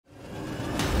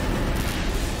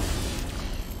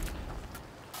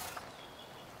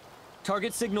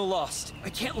Target signal lost. I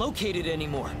can't locate it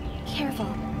anymore.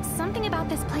 Careful. Something about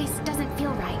this place doesn't feel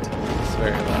right. It's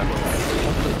very loud.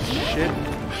 What the shit?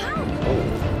 How?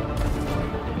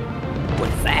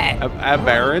 What's that?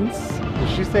 Aberrants? Did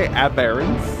she say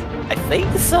aberrants? I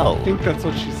think so. I think that's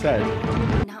what she said.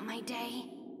 Not my day.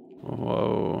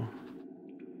 Whoa.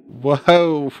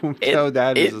 Whoa. So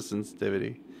that is a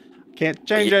sensitivity. Can't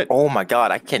change it. Oh my god,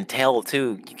 I can tell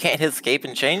too. You can't hit escape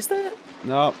and change that?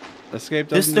 No. Escape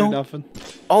doesn't do nothing.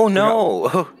 Oh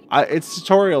no. It's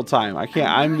tutorial time. I can't.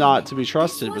 I'm not to be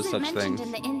trusted with such things.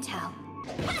 In the intel.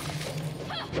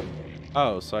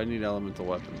 Oh, so I need elemental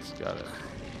weapons. Got it.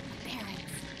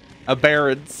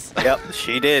 Aberrants. Yep,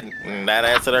 she did. That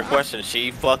answered her question.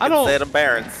 She fucking said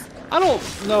aberrants. I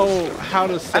don't know how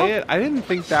to say it. I didn't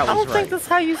think that was right. I don't think that's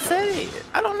how you say it.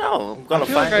 I don't know. I'm gonna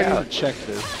find out. I need to check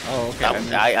this. Oh,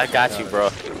 okay. I got you, bro.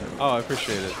 Oh, I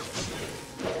appreciate it.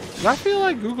 I feel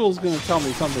like Google's gonna tell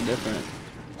me something different.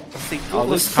 See, Google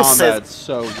this combat's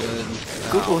so good.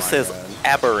 Google says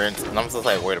aberrant, and I'm just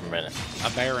like, wait a minute.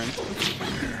 Aberrant.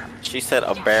 She said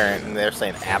aberrant, and they're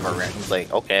saying aberrant. It's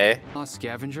like, okay. Lost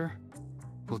scavenger?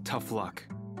 Well, tough luck.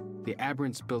 The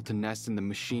aberrants built a nest in the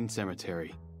machine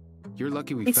cemetery. You're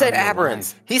lucky we found He said you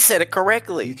aberrants. alive. He said it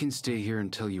correctly. You can stay here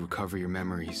until you recover your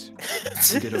memories.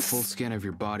 You did a full scan of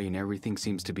your body, and everything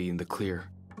seems to be in the clear.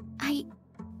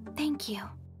 Thank you.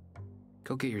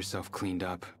 Go get yourself cleaned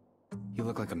up. You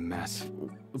look like a mess.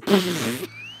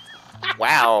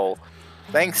 Wow.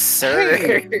 Thanks, sir.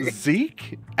 Hey,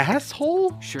 Zeke?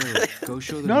 Asshole? Sure, go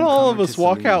show them. Not all of us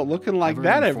walk out looking like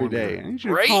that every day. I need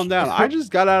you to calm down. I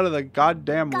just got out of the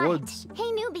goddamn woods. Hey,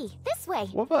 newbie, this way.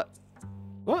 What?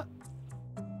 What?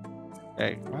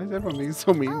 Hey, why is everyone being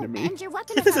so mean to me? And your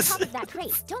weapon is on top of that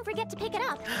crate. Don't forget to pick it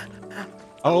up.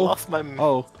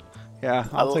 Oh, yeah,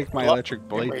 I'll take my electric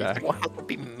blade back. Don't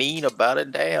be mean about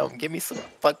it. Damn, give me some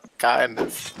fucking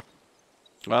kindness.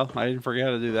 Well, I didn't forget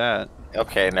how to do that.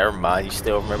 Okay, never mind. You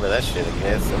still remember that shit, I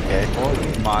guess. Okay.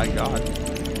 Oh my god.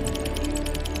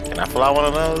 Can I fly one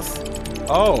of those?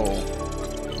 Oh.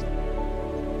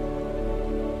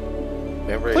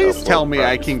 Please tell me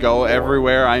I can go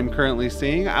everywhere I'm currently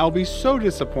seeing. I'll be so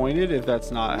disappointed if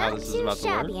that's not how this is about to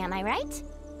work. Am I right?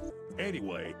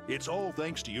 Anyway, it's all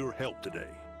thanks to your help today.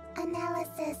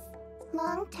 Analysis.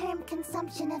 Long-term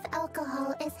consumption of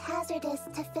alcohol is hazardous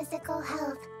to physical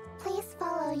health. Please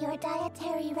follow your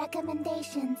dietary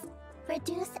recommendations.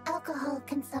 Reduce alcohol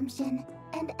consumption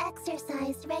and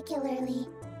exercise regularly.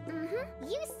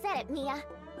 You said it, Mia.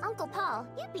 Uncle Paul,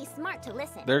 you'd be smart to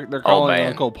listen. They're calling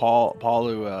Uncle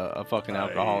Paulu a fucking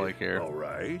alcoholic here. All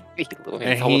right.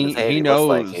 And he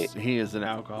knows he is an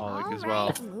alcoholic as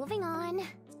well. Moving on.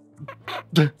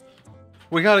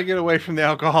 We gotta get away from the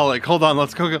alcoholic. Hold on,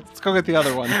 let's go get the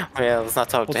other one. Yeah, let's not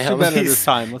talk to him. Do better this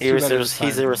time.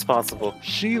 He's irresponsible.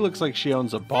 She looks like she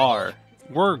owns a bar.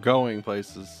 We're going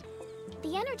places.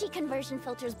 The energy conversion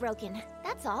filter's broken.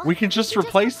 That's all. We can just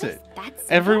replace it.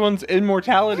 Everyone's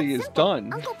immortality is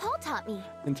done. Uncle Paul taught me.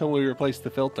 Until we replace the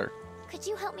filter. Could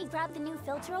you help me grab the new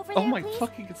filter over there, Oh my please?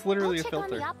 fucking! It's literally I'll a filter.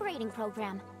 check on the operating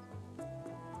program.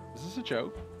 Is this a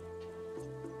joke?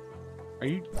 Are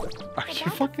you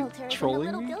fucking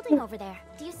trolling me? Building over there.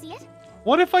 Do you see it?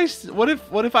 What if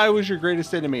I was your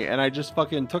greatest enemy and I just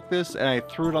fucking took this and I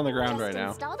threw it on the ground right now?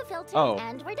 Install the filter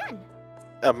and we're done.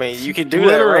 I mean, you can do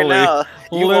that right now.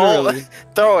 You literally.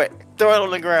 Throw it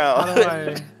on the ground.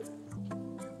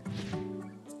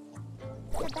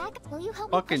 The back, will you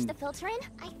help me push the filter in?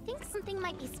 I think something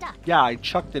might be stuck. Yeah, I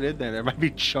chucked it in there. There might be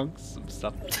chunks of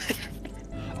stuff.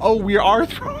 Oh, we are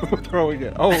throwing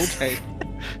it. Oh, okay.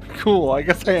 Cool. I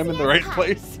guess I am in the right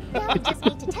place. Now we just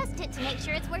need to test it to make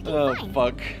sure it's working Oh, fine.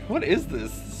 fuck. What is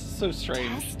this? This is so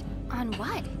strange. Test on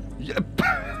what? Yeah.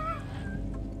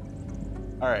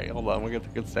 Alright, hold on. We'll get a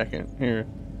good second here.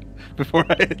 Before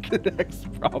I hit the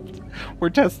next prompt. We're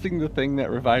testing the thing that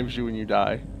revives you when you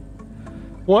die.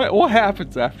 What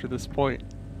happens after this point?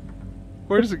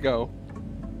 Where does it go?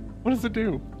 What does it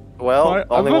do? Well,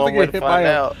 only one way to find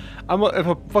out. If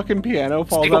a fucking piano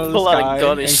falls So out of the pull out sky a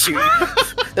gun and shoot.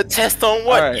 The test on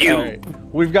what? All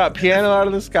right. We've got piano out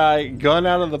of the sky, gun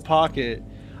out of the pocket.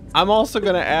 I'm also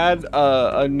gonna add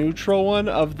a neutral one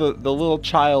of the little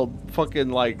child fucking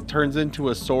like turns into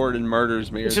a sword and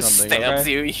murders me or just something. Stabs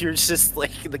Okay? you. You're just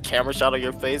like the camera shot on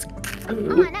your face.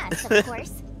 On us, of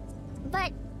course.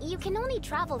 But you can only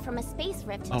travel from a space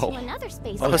rift to another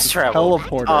space rift. Let's travel.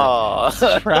 Teleporter.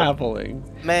 It's traveling.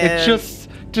 Man. It just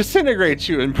disintegrates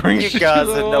you and brings you guys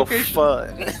to the are no location.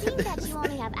 fun. Seeing that you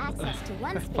only have access to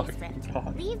one space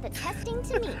rift, leave the testing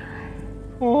to me.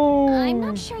 Oh. I'm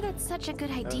not sure that's such a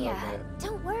good idea.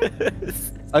 Don't worry.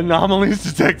 Anomalies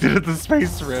detected at the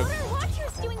space rift. What are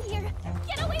Watchers doing here?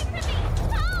 Get away from me!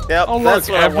 Help! Yep, Oh, that's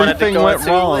look, what I wanted to everything go went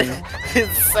into. wrong.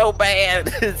 It's so bad.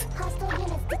 Hostile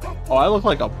units detected. Oh, I look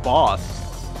like a boss.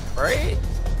 Right?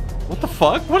 What the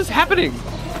fuck? What is happening?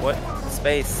 What?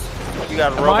 Space. You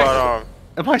got a Am robot I- arm.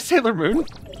 Am I Sailor Moon?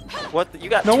 What? You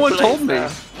got No two one told blades me. now.